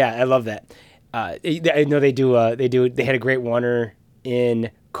something. Yeah, I love that. I know they do. They had a great one-er in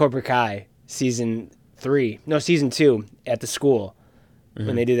Cobra Kai season 2 at the school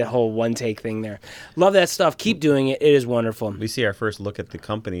when they do that whole one-take thing there. Love that stuff. Keep doing it. It is wonderful. We see our first look at the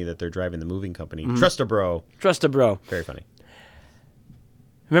company that they're driving, the moving company. Trust a bro. Trust a bro. Very funny.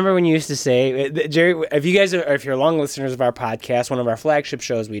 Remember when you used to say, Jerry, if you're long listeners of our podcast, one of our flagship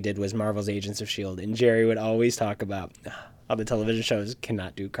shows we did was Marvel's Agents of S.H.I.E.L.D., and Jerry would always talk about how the television shows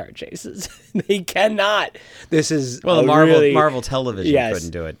cannot do car chases. They cannot. This is the Marvel television couldn't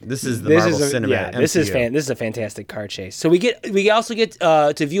do it. This is the Marvel cinematic. Yeah, this is a fantastic car chase. So we also get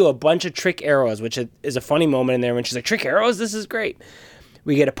to view a bunch of trick arrows, which is a funny moment in there when she's like, trick arrows? This is great.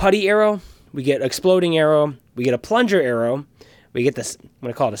 We get a putty arrow. We get exploding arrow. We get a plunger arrow. We get this, I'm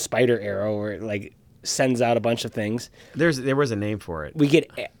going to call it a spider arrow, where it like sends out a bunch of things. There was a name for it. We get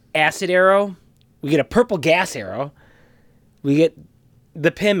acid arrow. We get a purple gas arrow. We get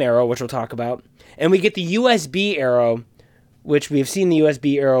the PIM arrow, which we'll talk about. And we get the USB arrow, which we've seen the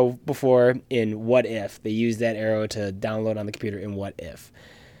USB arrow before in What If. They use that arrow to download on the computer in What If.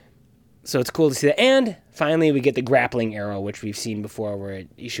 So it's cool to see that. And finally, we get the grappling arrow, which we've seen before, where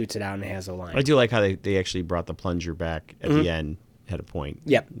he shoots it out and it has a line. I do like how they actually brought the plunger back at the end, had a point.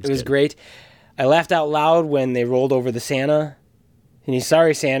 Yep, it was great. I laughed out loud when they rolled over the Santa, and he's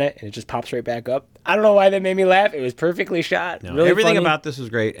sorry, Santa, and it just pops right back up. I don't know why that made me laugh. It was perfectly shot. No, really everything funny. about this was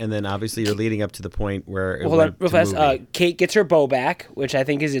great, and then obviously you're leading up to the point where it Hold on, real fast. Kate gets her bow back, which I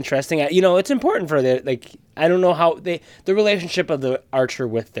think is interesting. It's important for I don't know how the relationship of the archer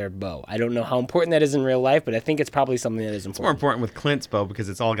with their bow. I don't know how important that is in real life, but I think it's probably something that is important. It's more important with Clint's bow because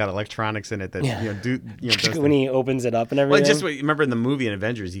it's all got electronics in it that does when he opens it up and everything. Well, just remember in the movie in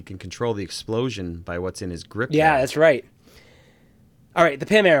Avengers, he can control the explosion by what's in his grip. Yeah, that's right. All right, the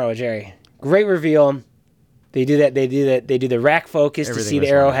PIM arrow, Jerry. Great reveal. They do that. They do the rack focus to see the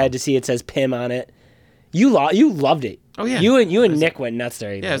arrowhead, to see it says PIM on it. You loved it. Oh yeah. You and Nick went nuts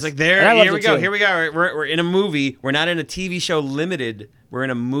there. Yeah, it's like here we go. Here we go. We're in a movie. We're not in a TV show limited. We're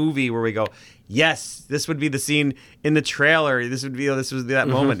in a movie where we go, yes, this would be the scene in the trailer. This would be that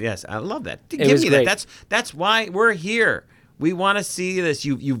moment. Yes, I love that. Give me that. That's why we're here. We want to see this.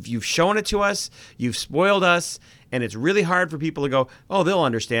 You've shown it to us. You've spoiled us. And it's really hard for people to go, oh, they'll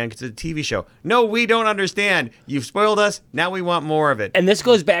understand because it's a TV show. No, we don't understand. You've spoiled us. Now we want more of it. And this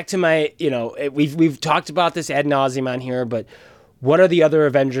goes back to my, we've talked about this ad nauseum on here, but what are the other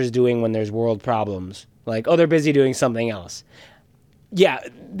Avengers doing when there's world problems? Like, oh, they're busy doing something else. Yeah,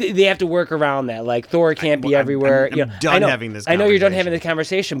 they have to work around that. Like, Thor can't be everywhere. I'm done having this conversation. I know you're done having this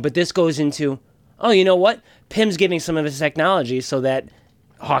conversation, but this goes into, oh, you know what? Pym's giving some of his technology so that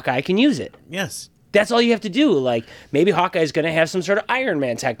Hawkeye can use it. Yes. That's all you have to do. Like, maybe Hawkeye's going to have some sort of Iron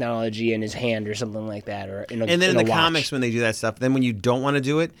Man technology in his hand or something like that, or in a And then in the watch. comics, when they do that stuff, then when you don't want to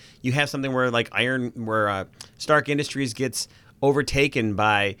do it, you have something where Stark Industries gets overtaken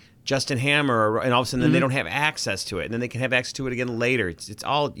by Justin Hammer, and all of a sudden then they don't have access to it, and then they can have access to it again later. It's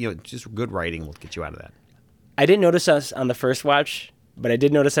all just good writing will get you out of that. I didn't notice us on the first watch, but I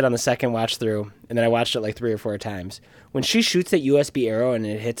did notice it on the second watch through, and then I watched it like 3 or 4 times. When she shoots that USB arrow and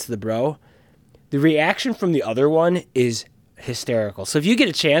it hits the bro, the reaction from the other one is hysterical. So if you get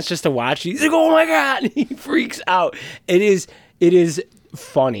a chance just to watch, he's like, "Oh my god!" He freaks out. It is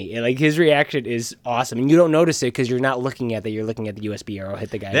funny. Like, his reaction is awesome, and you don't notice it because you're not looking at that. You're looking at the USB arrow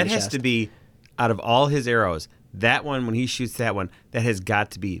hit the guy. That has to be, out of all his arrows, that one, when he shoots that one, that has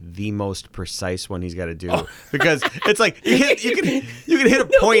got to be the most precise one he's got to do. Because it's like you can hit a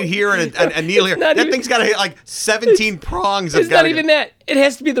point here and a needle here. That thing's got to hit like 17 prongs. It's not even that. It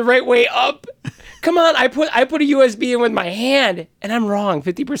has to be the right way up. Come on, I put a USB in with my hand, and I'm wrong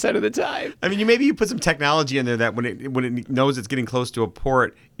 50% of the time. I mean, maybe you put some technology in there that when it knows it's getting close to a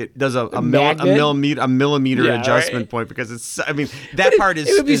port, it does a millimeter adjustment point, because it's. I mean, that part is.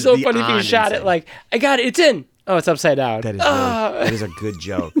 It would be so funny if you shot it like, I got it, it's in. Oh, it's upside down. That is a good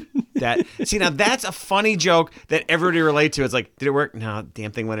joke. Now that's a funny joke that everybody relate to. It's like, did it work? No,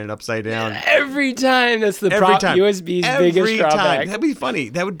 damn thing went in upside down. Every time. That's the USB's biggest drawback. That'd be funny.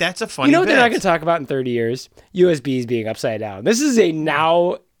 That's a funny. You know what they're not going to talk about in 30 years? USBs being upside down. This is a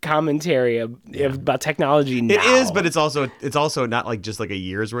now commentary about technology now. It is, but it's also not like just like a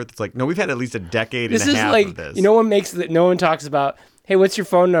year's worth. It's like, no, we've had at least a decade and a half of this. No one talks about, Hey, what's your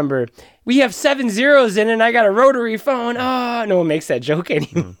phone number? We have 7 zeros in it and I got a rotary phone. Oh, no one makes that joke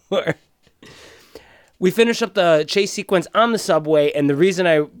anymore. We finish up the chase sequence on the subway, and the reason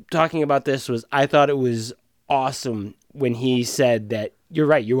I'm talking about this was I thought it was awesome when he said that, you're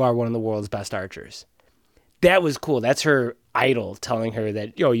right, you are one of the world's best archers. That was cool. That's her idol telling her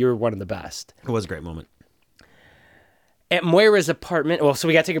that, you're one of the best. It was a great moment. At Moira's apartment, so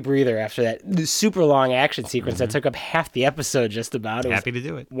we got to take a breather after that super long action sequence that took up half the episode just about. Happy to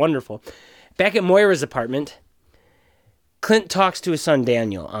do it. Wonderful. Back at Moira's apartment, Clint talks to his son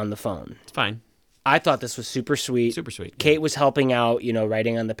Daniel on the phone. It's fine. I thought this was super sweet. Super sweet. Kate was helping out,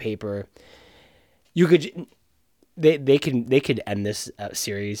 writing on the paper. You could, they could end this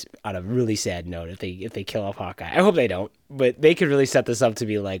series on a really sad note if they kill off Hawkeye. I hope they don't, but they could really set this up to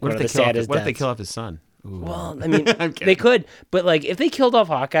be like one of the saddest. What if they deaths. kill off his son? Ooh. Well, I mean, they could, but like if they killed off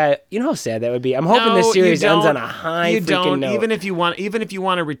Hawkeye, you know how sad that would be. I'm hoping this series ends on a high. You freaking don't. note. Even if you want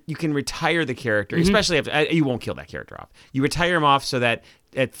to, you can retire the character. Especially if you won't kill that character off. You retire him off so that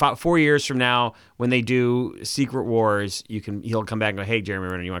at 4 years from now, when they do Secret Wars, he'll come back and go, "Hey,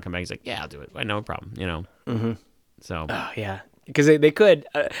 Jeremy Renner, you want to come back?" He's like, "Yeah, I'll do it. No problem." So. Oh yeah. Because they could.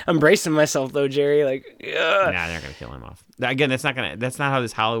 I'm bracing myself though, Jerry. Like, nah, they're not gonna kill him off. Again, that's not how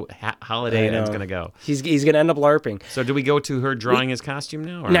this holiday end's gonna go. He's gonna end up LARPing. So, do we go to her drawing his costume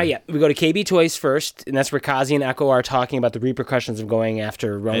now? Or? Not yet. We go to KB Toys first, and that's where Kazi and Echo are talking about the repercussions of going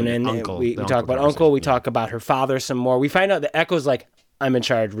after Ronan. And Uncle. We talk about Uncle. We talk about her father some more. We find out that Echo's like, I'm in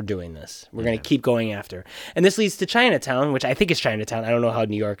charge. We're doing this. We're going to keep going after. And this leads to Chinatown, which I think is Chinatown. I don't know how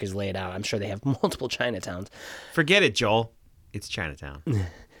New York is laid out. I'm sure they have multiple Chinatowns. Forget it, Joel. It's Chinatown.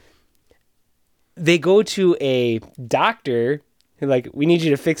 They go to a doctor who like, we need you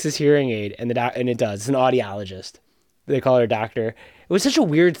to fix this hearing aid. And it does. It's an audiologist. They call her doctor. It was such a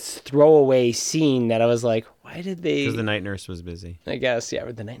weird throwaway scene that I was like, why did they... Because the night nurse was busy. I guess, yeah,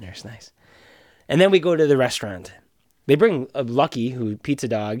 with the night nurse. Nice. And then we go to the restaurant. They bring Lucky, Pizza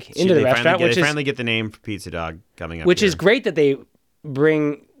Dog, into the restaurant, they finally get the name for Pizza Dog coming up. Which is great that they're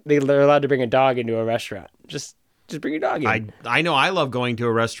allowed to bring a dog into a restaurant. Just bring your dog in. I know I love going to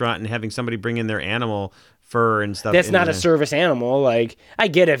a restaurant and having somebody bring in their animal fur and stuff. That's not a service animal. Like, I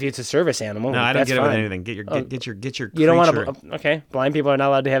get it if it's a service animal. No, I don't get it with anything. Get your creature. You don't want to. Okay, blind people are not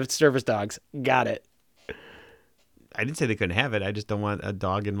allowed to have service dogs. Got it. I didn't say they couldn't have it. I just don't want a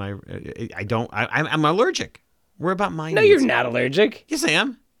dog in my. I'm allergic. We're about my No, needs. you're not allergic. Yes, I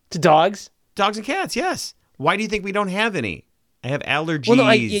am. To dogs? Dogs and cats, yes. Why do you think we don't have any? I have allergies. Well,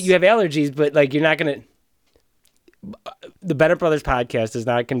 no, you have allergies, but like you're not going to... The Bennett Brothers podcast does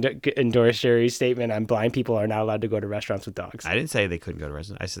not endorse Jerry's statement on blind people are not allowed to go to restaurants with dogs. I didn't say they couldn't go to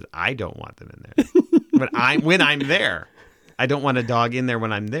restaurants. I said I don't want them in there. But when I'm there. I don't want a dog in there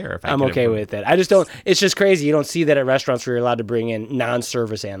when I'm there. I'm okay with it. I just don't... It's just crazy. You don't see that at restaurants where you're allowed to bring in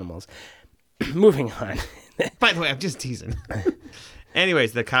non-service animals. Moving on. By the way, I'm just teasing.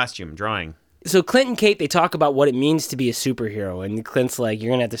 Anyways, the costume drawing. So Clint and Kate, they talk about what it means to be a superhero. And Clint's like, you're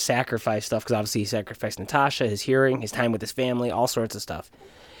going to have to sacrifice stuff because obviously he sacrificed Natasha, his hearing, his time with his family, all sorts of stuff.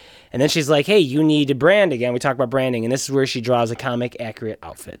 And then she's like, hey, you need to brand again. We talk about branding. And this is where she draws a comic-accurate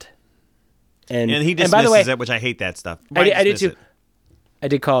outfit. And he dismisses by the way, it, which I hate that stuff. I did too. I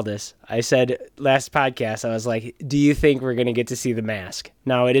did call this. I said last podcast, I was like, do you think we're going to get to see the mask?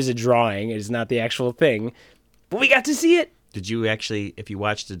 Now, it is a drawing. It is not the actual thing. But we got to see it. Did you actually, if you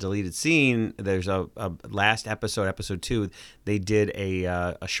watched the deleted scene, there's a last episode 2, they did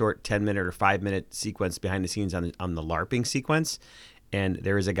a short 10-minute or 5-minute sequence behind the scenes on the LARPing sequence, and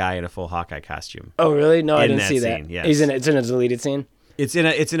there is a guy in a full Hawkeye costume. Oh, really? No, I didn't see that. Scene, yes. It's in a deleted scene? It's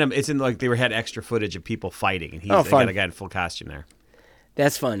in like they had extra footage of people fighting, and they got a guy in full costume there.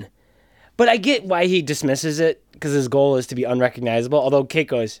 That's fun. But I get why he dismisses it, because his goal is to be unrecognizable, although Kate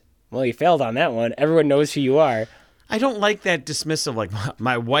goes, well, you failed on that one. Everyone knows who you are. I don't like that dismissive, like,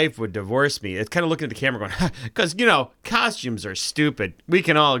 my wife would divorce me. It's kind of looking at the camera going, because, costumes are stupid. We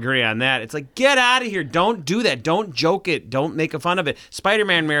can all agree on that. It's like, get out of here. Don't do that. Don't joke it. Don't make fun of it.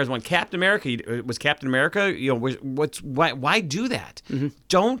 Spider-Man wears one. Captain America, was Captain America, why do that? Mm-hmm.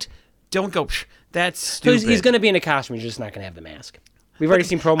 Don't go, that's stupid. So he's going to be in a costume. He's just not going to have the mask. We've already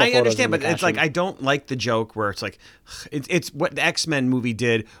seen promo photos. I understand, but it's like, I don't like the joke where it's like, it's what the X-Men movie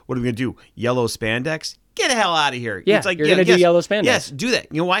did. What are we going to do? Yellow spandex? Get the hell out of here. Yeah, it's like, you're going to do yellow spandex. Yes, do that.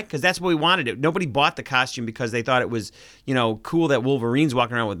 You know why? Because that's what we wanted it. Nobody bought the costume because they thought it was, cool that Wolverine's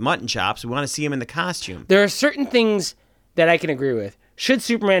walking around with mutton chops. We want to see him in the costume. There are certain things that I can agree with. Should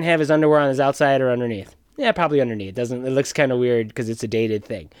Superman have his underwear on his outside or underneath? Yeah, probably underneath. It looks kind of weird because it's a dated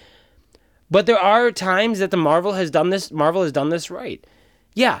thing. But there are times that Marvel has done this right.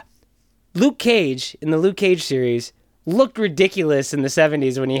 Yeah. Luke Cage, in the Luke Cage series, looked ridiculous in the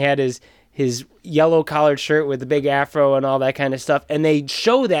 70s when he had his yellow collared shirt with the big afro and all that kind of stuff. And they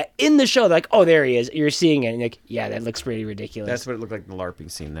show that in the show. They're like, oh, there he is. You're seeing it. And you're like, yeah, that looks pretty ridiculous. That's what it looked like in the LARPing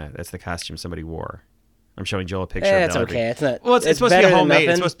scene. That's the costume somebody wore. I'm showing Joel a picture. It's of the LARPing. okay. It's not. Well, it's supposed to be better a than homemade. It's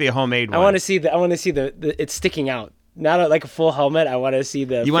nothing. supposed to be a homemade one. I want to see the it's sticking out. Not like a full helmet. I want to see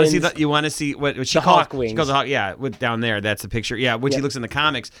the. You want to see fins. You want to see what she The calls hawk wings. She calls the hawk. Yeah, with down there. That's the picture. Yeah, which he Yep. looks in the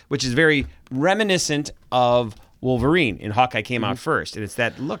comics, which is very reminiscent of Wolverine. In Hawkeye came out first, and it's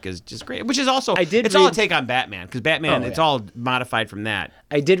that look is just great. Which is also it's all a read- take on Batman because Batman it's all modified from that.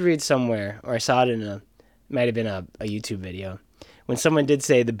 I did read somewhere, or I saw it might have been a YouTube video, when someone did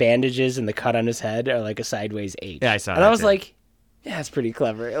say the bandages and the cut on his head are like a sideways H. Yeah, I saw and that I was too. like, yeah, that's pretty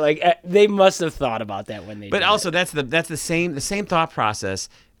clever. Like they must have thought about that when they. But did also it. that's the same thought process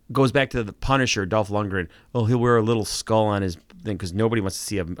goes back to the Punisher, Dolph Lundgren. Oh, he'll wear a little skull on his thing because nobody wants to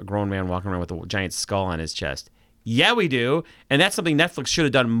see a grown man walking around with a giant skull on his chest. Yeah, we do, and that's something Netflix should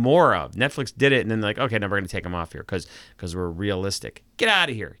have done more of. Netflix did it, and then like, okay, now we're going to take him off here because we're realistic. Get out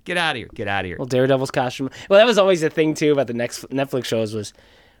of here! Get out of here! Get out of here! Well, Daredevil's costume. Well, that was always the thing too about the next Netflix shows was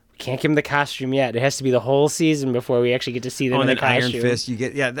we can't give him the costume yet. It has to be the whole season before we actually get to see them Oh, in and the then costume. Iron Fist, you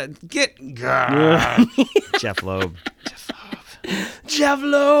get Jeff Loeb. Jeff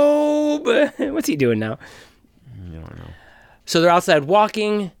Loeb. What's he doing now? I don't know. So they're outside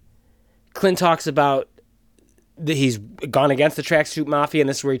walking. Clint talks about that he's gone against the tracksuit mafia, and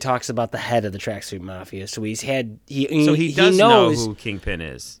this is where he talks about the head of the tracksuit mafia. So he Does knows know who Kingpin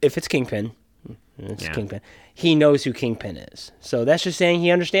is. if it's Kingpin. It's Yeah. Kingpin. He knows who Kingpin is. So that's just saying he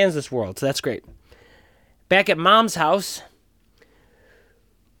understands this world. So that's great. Back at Mom's house,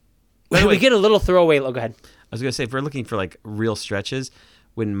 By the way- we get a little throwaway. Oh, go ahead. I was gonna say if we're looking for like real stretches,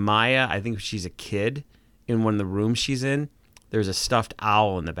 when Maya, I think she's a kid, in one of the rooms she's in, there's a stuffed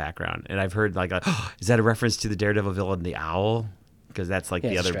owl in the background, and I've heard like, is that a reference to the Daredevil villain, the owl? Because that's like Yeah,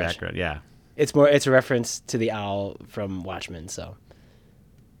 the it's a other stretch. background. Yeah. It's a reference to the owl from Watchmen. So,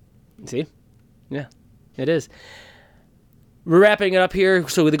 see, yeah, it is. We're wrapping it up here.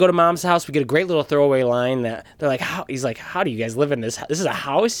 So we go to Mom's house. We get a great little throwaway line that they're like, "How?" He's like, "How do you guys live in this? This is a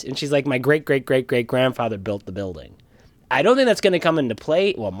house?" And she's like, "My great great great great grandfather built the building." I don't think that's going to come into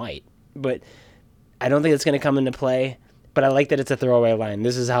play. Well, it might, but I don't think it's going to come into play. But I like that it's a throwaway line.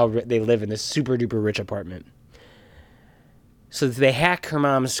 This is how they live in this super duper rich apartment. So they hack her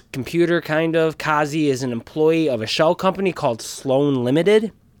mom's computer, kind of. Kazi is an employee of a shell company called Sloan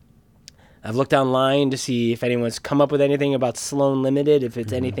Limited. I've looked online to see if anyone's come up with anything about Sloan Limited, if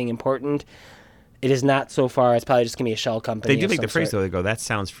it's anything important. It is not so far. It's probably just going to be a shell company. They do of make the some phrase sort. though. They go, "That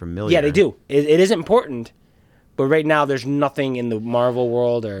sounds familiar." Yeah, they do. It is important. But right now, there's nothing in the Marvel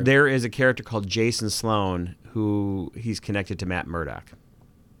world or... There is a character called Jason Sloan who he's connected to Matt Murdock.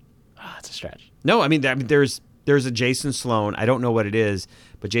 Ah, it's a stretch. No, I mean there's a Jason Sloan. I don't know what it is,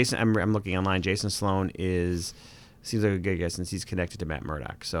 but Jason. I'm looking online. Jason Sloan seems like a good guy since he's connected to Matt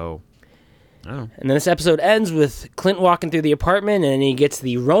Murdock. So, I don't know. And then this episode ends with Clint walking through the apartment, and he gets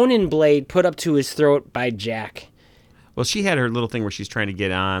the Ronin blade put up to his throat by Jack. Well, she had her little thing where she's trying to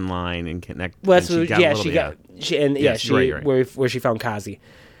get online and connect. Well, and that's what, Yes, you're right. where she found Kazi.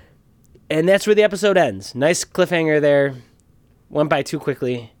 And that's where the episode ends. Nice cliffhanger there. Went by too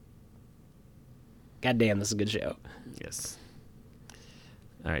quickly. God damn, this is a good show. Yes.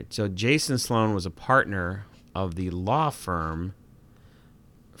 All right. So Jason Sloan was a partner of the law firm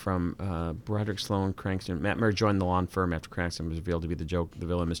from Broderick Sloan Cranston. Matt Murray joined the law firm after Cranston was revealed to be the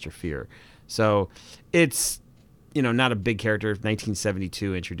villain, Mr. Fear. So it's, not a big character.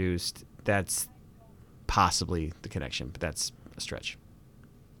 1972 introduced. That's possibly the connection, but that's a stretch.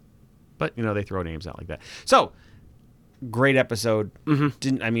 But, they throw names out like that. So, great episode.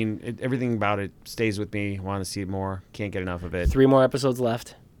 Mm-hmm. Everything about it stays with me. Want to see it more. Can't get enough of it. 3 more episodes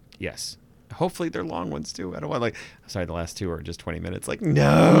left. Yes. Hopefully they're long ones too. I don't want the last 2 are just 20 minutes. Like,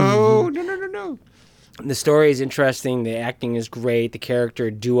 no. The story is interesting. The acting is great. The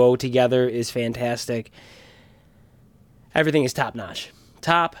character duo together is fantastic. Everything is top notch.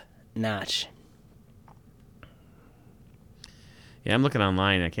 Top notch. Yeah, I'm looking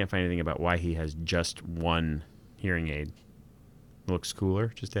online. I can't find anything about why he has just one hearing aid. Looks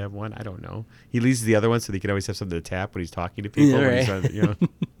cooler just to have one. I don't know. He leases the other one so that he can always have something to tap when he's talking to people. Yeah, when he's right. trying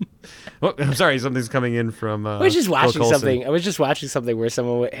Oh, I'm sorry. Something's coming in from. I was just Phil watching Coulson. something. I was just watching something where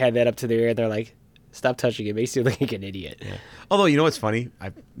someone had that up to their ear. And they're like, "Stop touching it. Makes you look like an idiot." Yeah. Although, you know what's funny?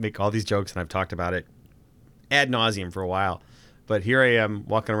 I make all these jokes and I've talked about it ad nauseum for a while. But here I am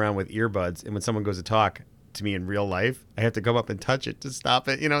walking around with earbuds, and when someone goes to talk to me in real life, I have to come up and touch it to stop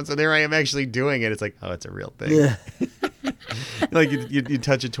it. So there I am actually doing it. It's like, oh, it's a real thing. Yeah. Like you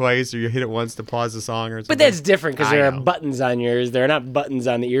touch it twice or you hit it once to pause the song or something. But that's different because I there are know. buttons on yours. There are not buttons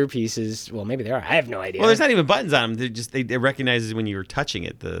on the earpieces. Well, maybe there are. I have no idea. Well, there's not even buttons on them. It recognizes when you were touching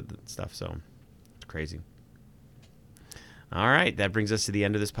it, the stuff. So it's crazy. All right, that brings us to the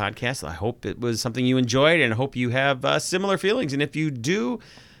end of this podcast. I hope it was something you enjoyed, and I hope you have similar feelings. And if you do,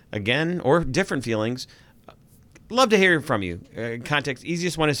 again, or different feelings, love to hear from you. Contact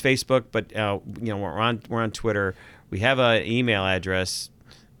easiest one is Facebook, but we're on Twitter. We have an email address.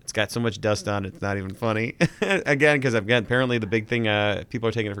 It's got so much dust on it, it's not even funny. Again, because apparently the big thing, people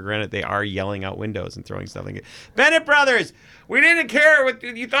are taking it for granted. They are yelling out windows and throwing stuff. Bennett Brothers, we didn't care what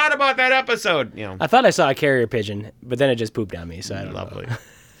you thought about that episode. I thought I saw a carrier pigeon, but then it just pooped on me, so I don't Lovely. know.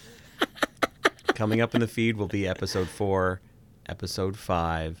 Coming up in the feed will be episode 4, episode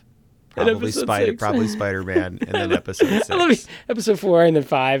 5, And probably episode 6. probably Spider-Man, and then episode 6. I love episode 4 and then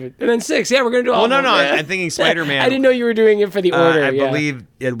 5 and then 6. Yeah, we're gonna do all. Well, of them. Yeah. I'm thinking Spider-Man. I didn't know you were doing it for the order. I yeah. believe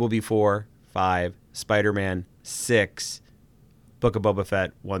it will be 4, 5, Spider-Man 6, Book of Boba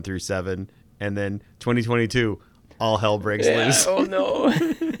Fett 1 through 7, and then 2022. All hell breaks loose. Oh no,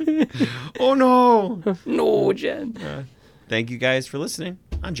 Oh no! no, Jen. Thank you guys for listening.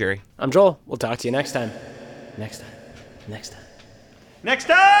 I'm Jerry. I'm Joel. We'll talk to you next time. Next time. Next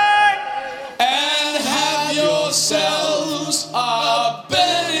time! And have yourselves a